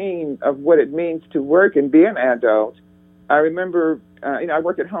routine of what it means to work and be an adult, I remember, I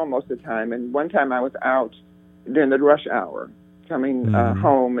work at home most of the time, and one time I was out during the rush hour, coming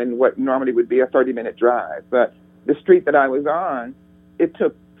home in what normally would be a 30-minute drive. But the street that I was on, it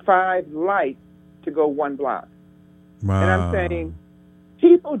took 5 lights to go 1 block. Wow. And I'm saying,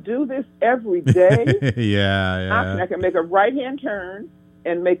 people do this every day? Yeah. I can make a right-hand turn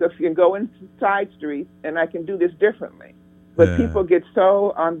and go in side streets, and I can do this differently. But people get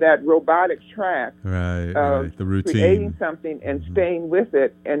so on that robotic track of the routine, creating something and staying with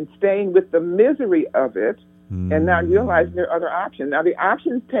it and staying with the misery of it and not realizing there are other options. Now, the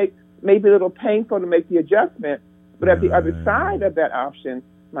options take maybe a little painful to make the adjustment, but at the other side of that option,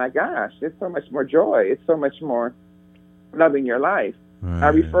 my gosh, there's so much more joy. It's so much more loving your life. I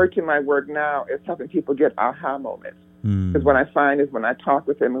refer to my work now as helping people get aha moments. Because what I find is when I talk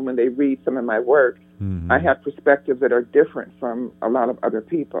with them and when they read some of my work, I have perspectives that are different from a lot of other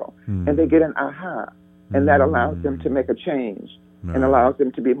people. And they get an aha. And that allows them to make a change and allows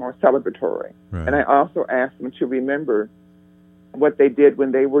them to be more celebratory. And I also ask them to remember what they did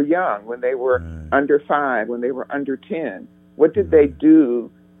when they were young, when they were under 5, when they were under 10. What did they do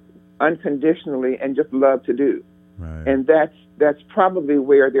unconditionally and just love to do? And that's probably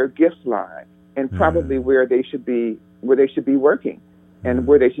where their gifts lie and probably where they should be working and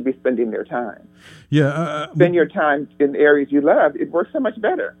where they should be spending their time. Spend your time in areas you love. It works so much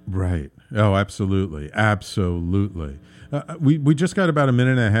better. Right. Oh, absolutely. Absolutely. We just got about a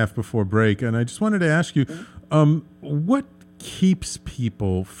minute and a half before break, and I just wanted to ask you, what keeps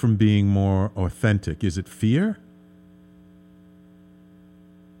people from being more authentic? Is it fear?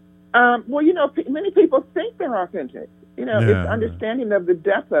 Many people think they're authentic. It's understanding of the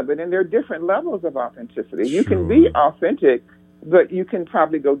depth of it, and there are different levels of authenticity. You can be authentic, but you can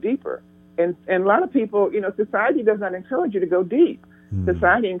probably go deeper. And a lot of people, society does not encourage you to go deep.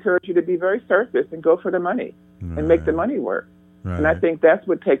 Society encourages you to be very surface and go for the money and make the money work. And I think that's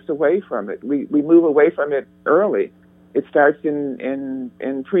what takes away from it. We move away from it early. It starts in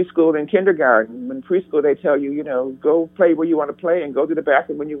preschool and kindergarten. In preschool, they tell you, go play where you want to play and go to the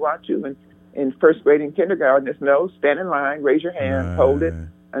bathroom when you want to. And in first grade and kindergarten, it's no, stand in line, raise your hand, hold it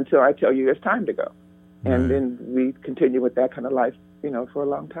until I tell you it's time to go. And then we continue with that kind of life, for a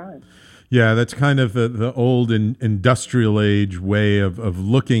long time. Yeah, that's kind of the old industrial age way of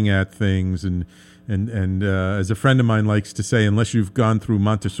looking at things. And as a friend of mine likes to say, unless you've gone through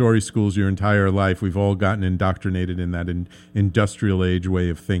Montessori schools your entire life, we've all gotten indoctrinated in that industrial age way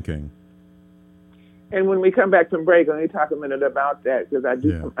of thinking. And when we come back from break, let me talk a minute about that, because I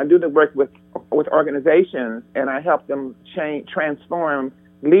do the work with organizations, and I help them transform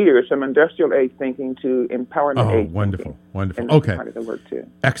leaders from industrial age thinking to empowerment age thinking. Wonderful. And okay. Part of the work too.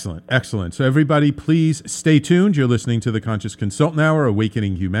 Excellent. So everybody, please stay tuned. You're listening to the Conscious Consultant Hour,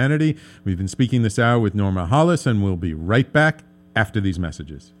 Awakening Humanity. We've been speaking this hour with Norma Hollis, and we'll be right back after these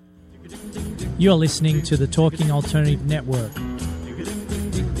messages. You're listening to the Talking Alternative Network.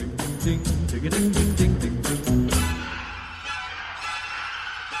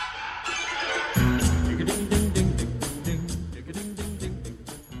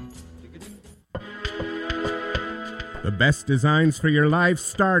 The best designs for your life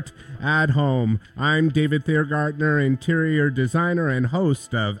start at home. I'm David Thiergartner, interior designer and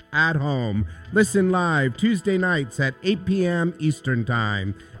host of At Home. Listen live Tuesday nights at 8 p.m. Eastern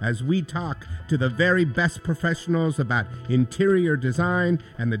Time as we talk to the very best professionals about interior design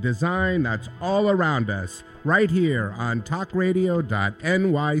and the design that's all around us, right here on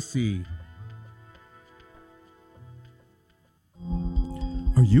talkradio.nyc.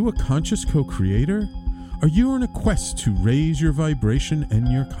 Are you a conscious co-creator? Are you on a quest to raise your vibration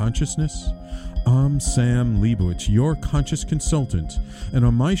and your consciousness? I'm Sam Leibowitz, your conscious consultant, and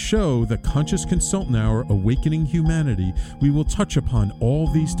on my show, The Conscious Consultant Hour, Awakening Humanity, we will touch upon all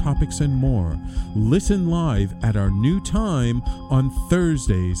these topics and more. Listen live at our new time on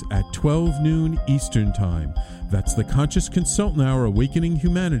Thursdays at 12 noon Eastern Time. That's The Conscious Consultant Hour, Awakening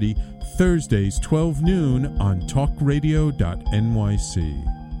Humanity, Thursdays 12 noon on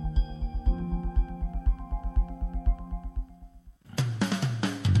talkradio.nyc.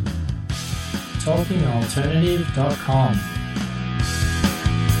 TalkingAlternative.com.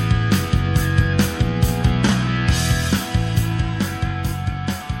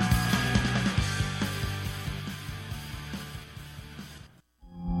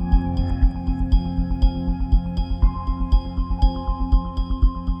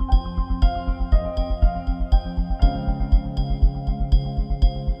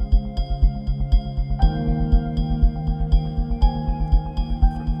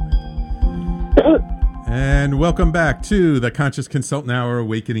 And welcome back to the Conscious Consultant Hour,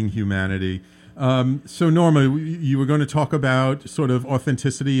 Awakening Humanity. So Norma, you were going to talk about sort of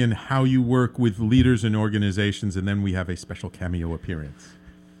authenticity and how you work with leaders and organizations, and then we have a special cameo appearance.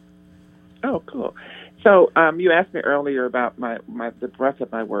 Oh, cool. So you asked me earlier about the breadth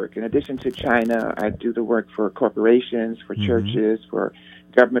of my work. In addition to China, I do the work for corporations, for churches, for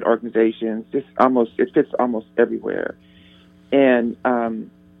government organizations. It fits almost everywhere. And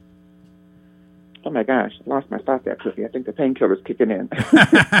oh my gosh, I lost my thought that quickly. I think the painkiller's kicking in.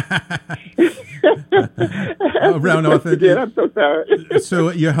 Around authenticity. I'm so sorry.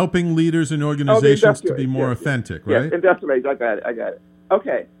 So you're helping leaders and organizations to be more authentic, right? Yes, industrialize. I got it.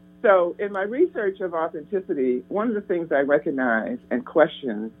 Okay. So in my research of authenticity, one of the things I recognize and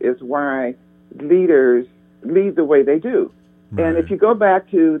question is why leaders lead the way they do. Right. And if you go back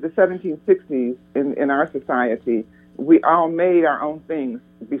to the 1760s in our society, we all made our own things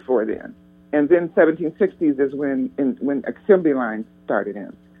before then. And then 1760s is when assembly lines started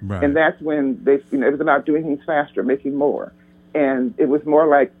in. Right. And that's when it was about doing things faster, making more. And it was more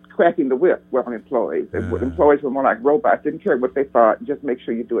like cracking the whip on employees. Employees were more like robots, didn't care what they thought, just make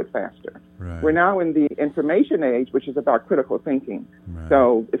sure you do it faster. Right. We're now in the information age, which is about critical thinking. Right.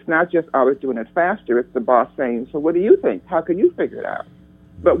 So it's not just always doing it faster, it's the boss saying, so what do you think? How can you figure it out?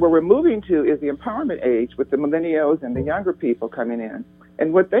 But where we're moving to is the empowerment age with the millennials and the younger people coming in.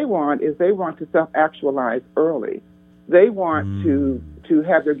 And what they want is they want to self-actualize early. They want to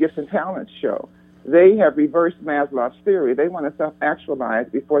have their gifts and talents show. They have reversed Maslow's theory. They want to self-actualize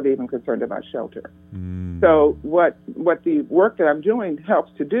before they're even concerned about shelter. So what the work that I'm doing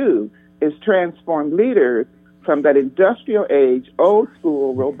helps to do is transform leaders from that industrial age, old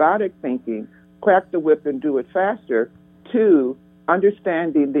school, robotic thinking, crack the whip and do it faster, to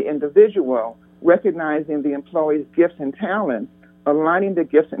understanding the individual, recognizing the employee's gifts and talents, aligning the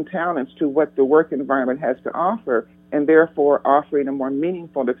gifts and talents to what the work environment has to offer, and therefore offering a more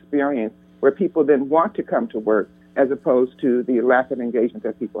meaningful experience where people then want to come to work as opposed to the lack of engagement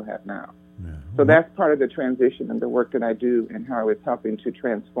that people have now. Yeah. So that's part of the transition and the work that I do and how it's helping to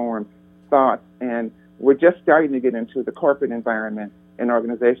transform thoughts. And we're just starting to get into the corporate environment and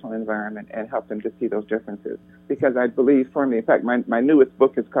organizational environment and help them to see those differences. Because I believe firmly, in fact, my newest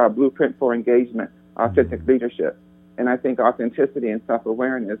book is called Blueprint for Engagement, Authentic Leadership. And I think authenticity and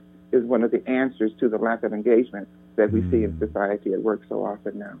self-awareness is one of the answers to the lack of engagement that we see in society at work so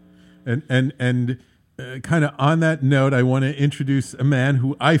often now. And kind of on that note, I want to introduce a man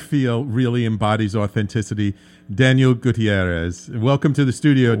who I feel really embodies authenticity, Daniel Gutierrez. Welcome to the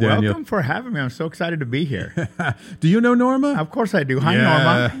studio, Daniel. Welcome for having me. I'm so excited to be here. Do you know Norma? Of course I do. Hi,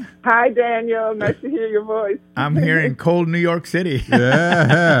 Norma. Hi, Daniel. Nice to hear your voice. I'm here in cold New York City.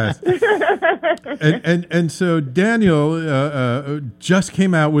 Yes. and so Daniel just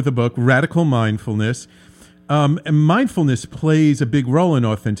came out with a book, Radical Mindfulness. And mindfulness plays a big role in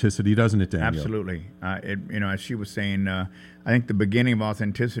authenticity, doesn't it, Daniel? Absolutely. As she was saying, I think the beginning of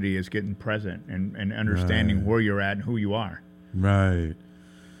authenticity is getting present and understanding where you're at and who you are. Right.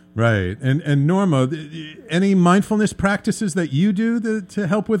 Right. And Norma, any mindfulness practices that you do to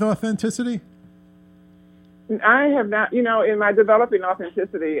help with authenticity? I have not, in my developing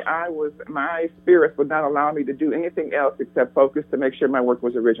authenticity, my spirit would not allow me to do anything else except focus to make sure my work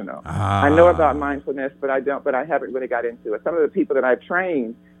was original. I know about mindfulness, but I haven't really got into it. Some of the people that I've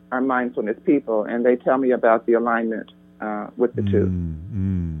trained are mindfulness people, and they tell me about the alignment with the two.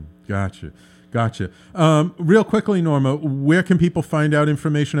 Gotcha. Real quickly, Norma, where can people find out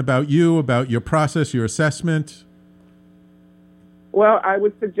information about you, about your process, your assessment? Well, I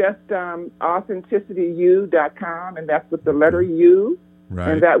would suggest authenticityu.com, and that's with the letter U,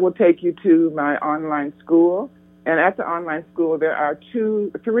 and that will take you to my online school. And at the online school, there are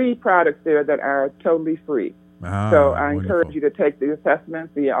 3 products there that are totally free. So I encourage you to take the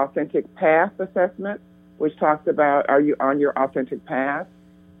assessment, the Authentic Path assessment, which talks about, are you on your authentic path?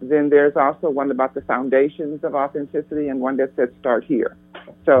 Then there's also one about the foundations of authenticity and one that says start here.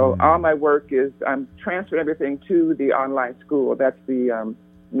 So all my work is, I'm transferring everything to the online school. That's the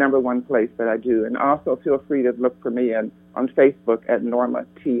number one place that I do. And also feel free to look for me on Facebook at Norma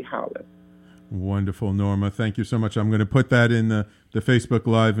T. Hollis. Wonderful, Norma. Thank you so much. I'm going to put that in the Facebook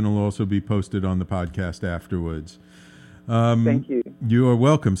Live, and it'll also be posted on the podcast afterwards. Thank you. You are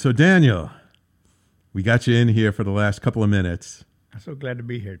welcome. So, Daniel, we got you in here for the last couple of minutes. I'm so glad to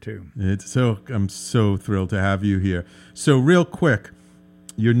be here, too. I'm so thrilled to have you here. So real quick,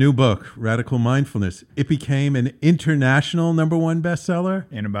 your new book, Radical Mindfulness, it became an international #1 bestseller?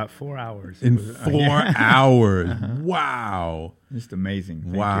 In about 4 hours. In 4 hours. Wow. Just amazing.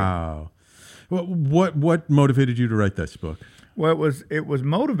 Thank you. What motivated you to write this book? Well, it was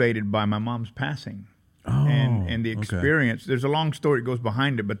motivated by my mom's passing. And the experience. There's a long story that goes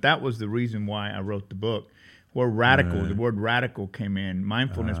behind it, but that was the reason why I wrote the book. Where radical, the word radical came in.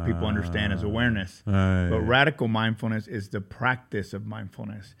 Mindfulness people understand as awareness. But radical mindfulness is the practice of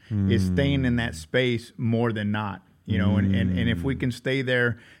mindfulness. Is staying in that space more than not. And if we can stay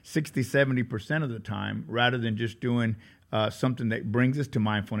there 60, 70% of the time, rather than just doing something that brings us to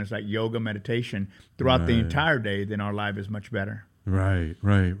mindfulness, like yoga, meditation, throughout the entire day, then our life is much better. Right.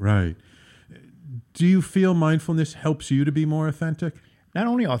 Do you feel mindfulness helps you to be more authentic? Not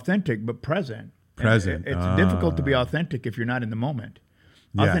only authentic, but present. Present. It's difficult to be authentic if you're not in the moment.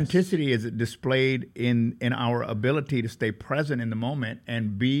 Yes. Authenticity is displayed in our ability to stay present in the moment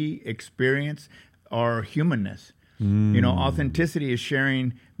and experience our humanness. Authenticity is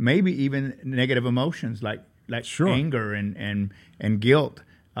sharing maybe even negative emotions like anger and guilt.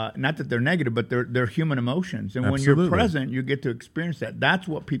 Not that they're negative, but they're human emotions. And when you're present, you get to experience that. That's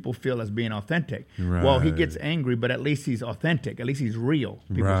what people feel as being authentic. Right. Well, he gets angry, but at least he's authentic. At least he's real,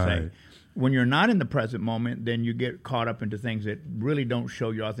 people say. When you're not in the present moment, then you get caught up into things that really don't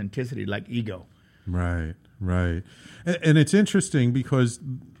show your authenticity, like ego. Right. And it's interesting because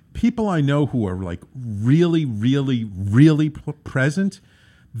people I know who are like really, really, really present,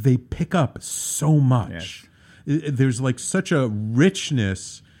 they pick up so much. Yes. There's like such a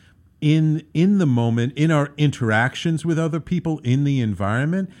richness in the moment, in our interactions with other people, in the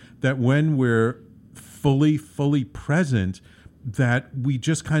environment, that when we're fully present, that we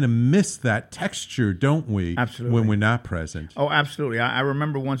just kind of miss that texture, don't we? Absolutely. When we're not present. Oh, absolutely. I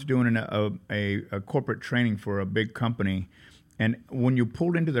remember once doing a corporate training for a big company, and when you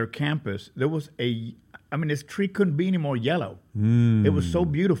pulled into their campus, there was this tree couldn't be any more yellow. It was so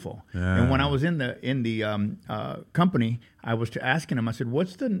beautiful. Yeah. And when I was in the company, I was asking them, I said,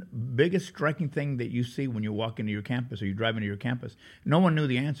 what's the biggest striking thing that you see when you walk into your campus or you drive into your campus? No one knew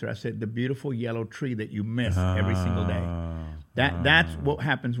the answer. I said, the beautiful yellow tree that you miss every single day. That's what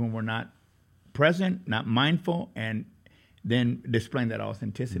happens when we're not present, not mindful, and then displaying that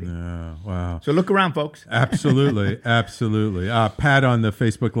authenticity. Yeah, wow. So look around, folks. Absolutely. Pat on the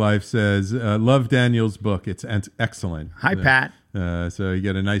Facebook Live says, love Daniel's book. It's excellent. Hi, Pat. So you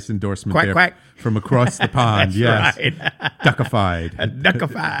get a nice endorsement quack. From across the pond. That's yes. Right. Duckified.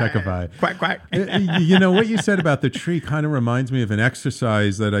 Duckified. Quack. You know, what you said about the tree kind of reminds me of an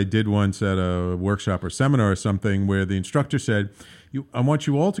exercise that I did once at a workshop or seminar or something, where the instructor said, I want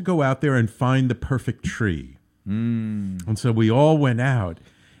you all to go out there and find the perfect tree. And so we all went out,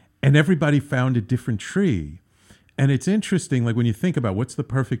 and everybody found a different tree. And it's interesting, like when you think about what's the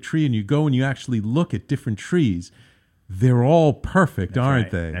perfect tree, and you go and you actually look at different trees, they're all perfect,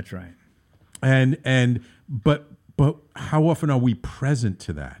 aren't they? That's right. But how often are we present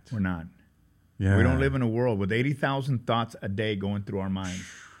to that? We're not. Yeah. We don't live in a world with 80,000 thoughts a day going through our minds.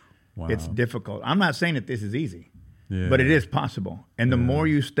 Wow. It's difficult. I'm not saying that this is easy. Yeah. But it is possible. And the more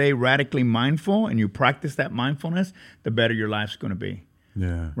you stay radically mindful and you practice that mindfulness, the better your life's going to be.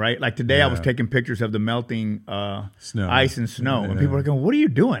 Yeah. Right? Like today I was taking pictures of the melting snow. Ice and snow. And people are going, what are you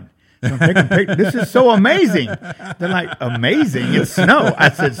doing? So I'm taking pictures. This is so amazing. They're like, amazing? It's snow. I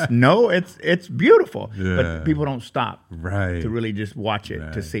said, no, it's beautiful. Yeah. But people don't stop to really just watch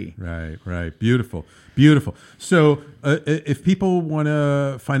it to see. Right. Beautiful. So if people want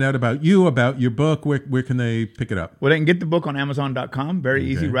to find out about you, about your book, where can they pick it up? Well, they can get the book on Amazon.com. Very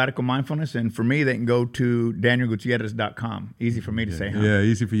easy, Radical Mindfulness. And for me, they can go to DanielGutierrez.com. Easy for me to say, huh? Yeah,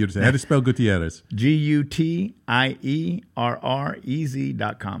 easy for you to say. How to spell Gutierrez?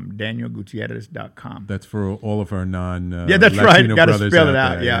 GUTIERREZ.com. DanielGutierrez.com. That's for all of our non yeah, that's Latino right. Got to brothers spell it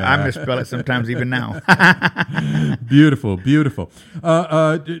out out. there. Yeah, I misspell it sometimes even now. Beautiful.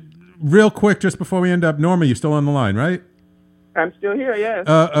 Real quick, just before we end up, Norma, you're still on the line, right? I'm still here, yes.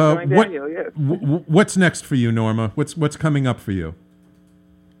 Daniel, yes. What's next for you, Norma? What's coming up for you?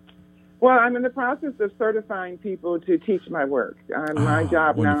 Well, I'm in the process of certifying people to teach my work. My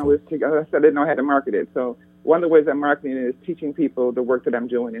job now is to, I didn't know how to market it. So one of the ways I'm marketing it is teaching people the work that I'm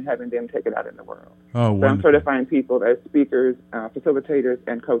doing and having them take it out in the world. Oh, so I'm certifying people as speakers, facilitators,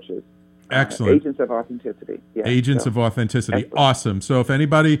 and coaches. Excellent. Agents of authenticity. Yeah, Agents of authenticity. Excellent. Awesome. So if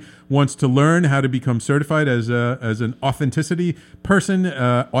anybody wants to learn how to become certified as an authenticity person,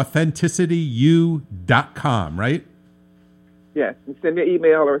 authenticityu.com, right? Yes. Send me an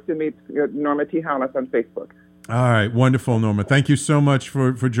email or send me Norma T. Hollis on Facebook. All right. Wonderful, Norma. Thank you so much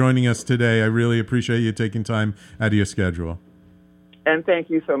for joining us today. I really appreciate you taking time out of your schedule. And thank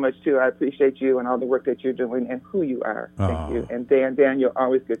you so much, too. I appreciate you and all the work that you're doing and who you are. Thank you. And Daniel,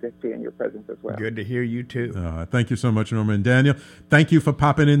 always good to be in your presence as well. Good to hear you, too. Thank you so much, Norma and Daniel. Thank you for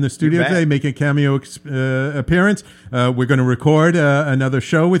popping in the studio today, making a cameo appearance. We're going to record another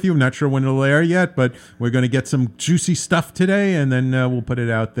show with you. I'm not sure when it'll air yet, but we're going to get some juicy stuff today, and then we'll put it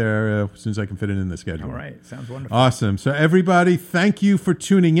out there as soon as I can fit it in the schedule. All right. Sounds wonderful. Awesome. So, everybody, thank you for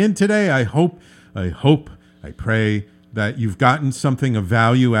tuning in today. I pray that you've gotten something of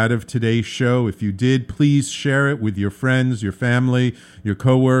value out of today's show. If you did, please share it with your friends, your family, your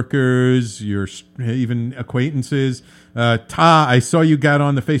coworkers, your even acquaintances. Ta, I saw you got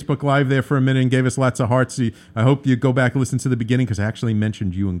on the Facebook Live there for a minute and gave us lots of hearts. I hope you go back and listen to the beginning because I actually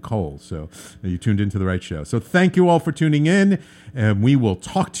mentioned you and Cole. So you tuned into the right show. So thank you all for tuning in, and we will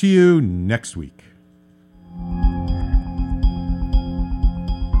talk to you next week.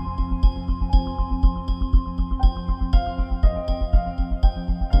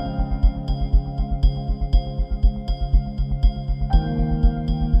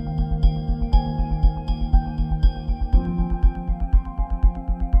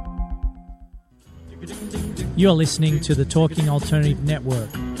 You're listening to the Talking Alternative Network.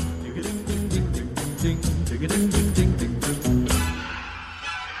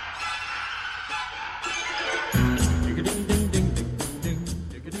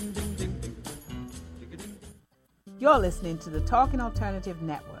 You're listening to the Talking Alternative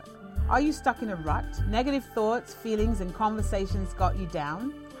Network. Are you stuck in a rut? Negative thoughts, feelings, and conversations got you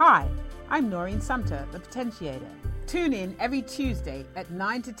down? Hi, I'm Norma Sumter, the potentiator. Tune in every Tuesday at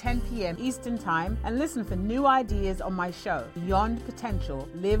 9 to 10 p.m. Eastern Time and listen for new ideas on my show, Beyond Potential,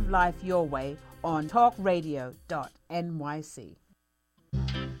 Live Life Your Way, on talkradio.nyc.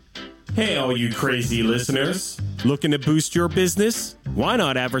 Hey, all you crazy listeners. Looking to boost your business? Why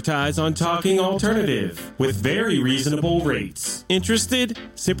not advertise on Talking Alternative with very reasonable rates? Interested?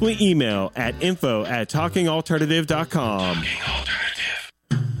 Simply email at info@talkingalternative.com.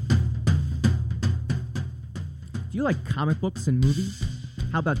 Do you like comic books and movies?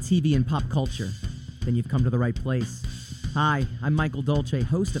 How about TV and pop culture? Then you've come to the right place. Hi, I'm Michael Dolce,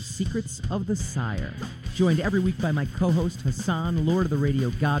 host of Secrets of the Sire. Joined every week by my co-host Hassan, Lord of the Radio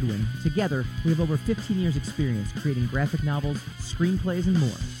Godwin. Together, we have over 15 years' experience creating graphic novels, screenplays, and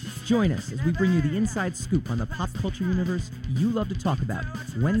more. Join us as we bring you the inside scoop on the pop culture universe you love to talk about.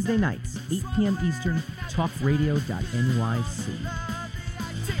 Wednesday nights, 8 p.m. Eastern, talkradio.nyc.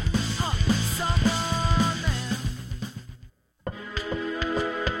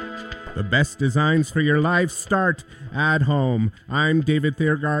 The best designs for your life start at home. I'm David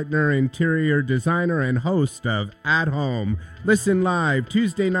Thiergartner, interior designer and host of At Home. Listen live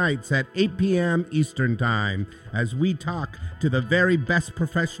Tuesday nights at 8 p.m. Eastern Time as we talk to the very best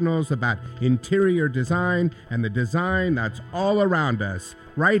professionals about interior design and the design that's all around us,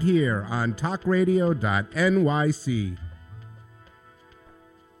 right here on talkradio.nyc.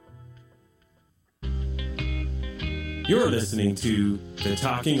 You're listening to the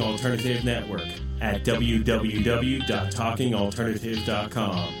Talking Alternative Network at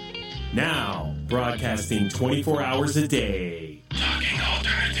www.talkingalternative.com. Now, broadcasting 24 hours a day. Talking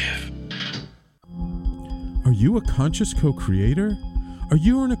Alternative. Are you a conscious co-creator? Are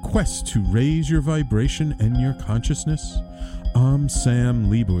you on a quest to raise your vibration and your consciousness? I'm Sam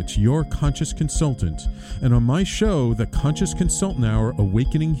Leibowitz, your conscious consultant, and on my show, The Conscious Consultant Hour,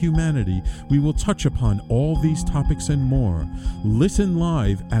 Awakening Humanity, we will touch upon all these topics and more. Listen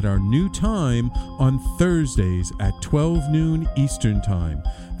live at our new time on Thursdays at 12 noon Eastern Time.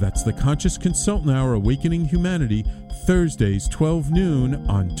 That's The Conscious Consultant Hour, Awakening Humanity, Thursdays 12 noon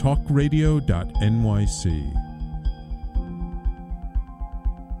on talkradio.nyc.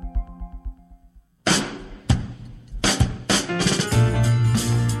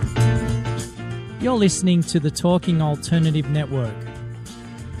 You're listening to the Talking Alternative Network.